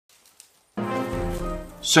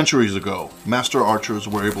Centuries ago, master archers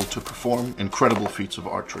were able to perform incredible feats of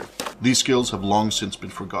archery. These skills have long since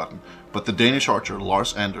been forgotten, but the Danish archer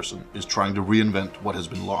Lars Andersen is trying to reinvent what has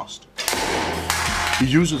been lost. He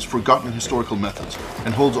uses forgotten historical methods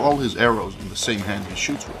and holds all his arrows in the same hand he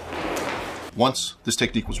shoots with. Once, this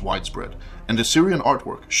technique was widespread, and Assyrian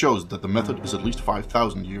artwork shows that the method is at least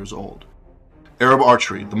 5,000 years old. Arab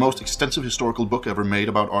Archery, the most extensive historical book ever made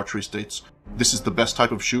about archery, states, "This is the best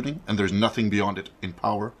type of shooting, and there's nothing beyond it in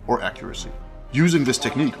power or accuracy." Using this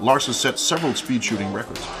technique, Lars has set several speed shooting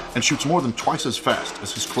records and shoots more than twice as fast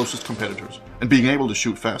as his closest competitors. And being able to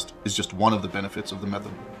shoot fast is just one of the benefits of the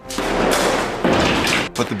method.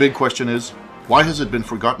 But the big question is, why has it been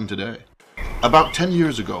forgotten today? About 10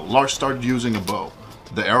 years ago, Lars started using a bow.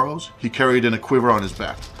 The arrows he carried in a quiver on his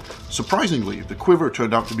back. Surprisingly, the quiver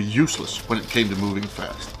turned out to be useless when it came to moving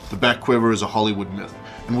fast. The back quiver is a Hollywood myth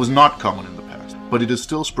and was not common in the past, but it is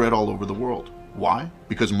still spread all over the world. Why?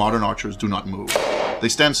 Because modern archers do not move. They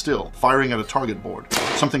stand still, firing at a target board,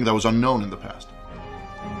 something that was unknown in the past.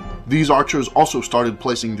 These archers also started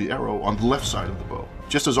placing the arrow on the left side of the bow,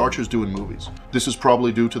 just as archers do in movies. This is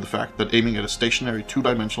probably due to the fact that aiming at a stationary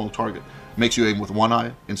two-dimensional target makes you aim with one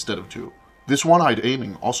eye instead of two. This one-eyed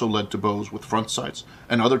aiming also led to bows with front sights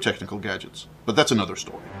and other technical gadgets, but that's another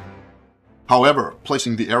story. However,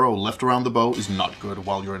 placing the arrow left around the bow is not good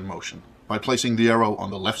while you're in motion. By placing the arrow on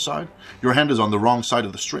the left side, your hand is on the wrong side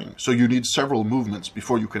of the string, so you need several movements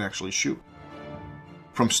before you can actually shoot.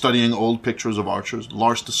 From studying old pictures of archers,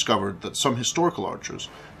 Lars discovered that some historical archers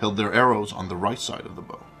held their arrows on the right side of the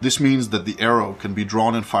bow. This means that the arrow can be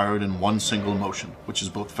drawn and fired in one single motion, which is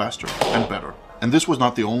both faster and better. And this was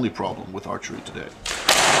not the only problem with archery today.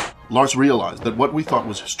 Lars realized that what we thought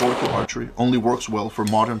was historical archery only works well for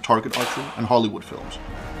modern target archery and Hollywood films.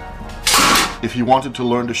 If he wanted to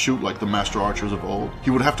learn to shoot like the master archers of old, he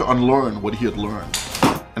would have to unlearn what he had learned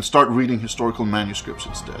and start reading historical manuscripts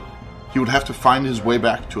instead. He would have to find his way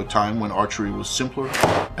back to a time when archery was simpler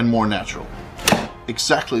and more natural,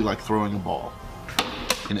 exactly like throwing a ball.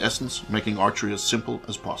 In essence, making archery as simple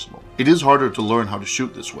as possible. It is harder to learn how to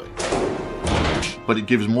shoot this way, but it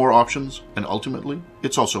gives more options, and ultimately,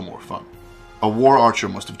 it's also more fun. A war archer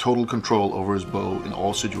must have total control over his bow in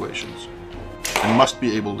all situations, and must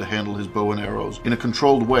be able to handle his bow and arrows in a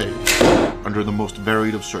controlled way under the most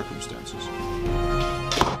varied of circumstances.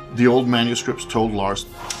 The old manuscripts told Lars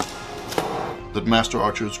that master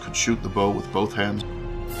archers could shoot the bow with both hands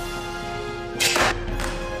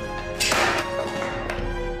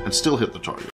and still hit the target.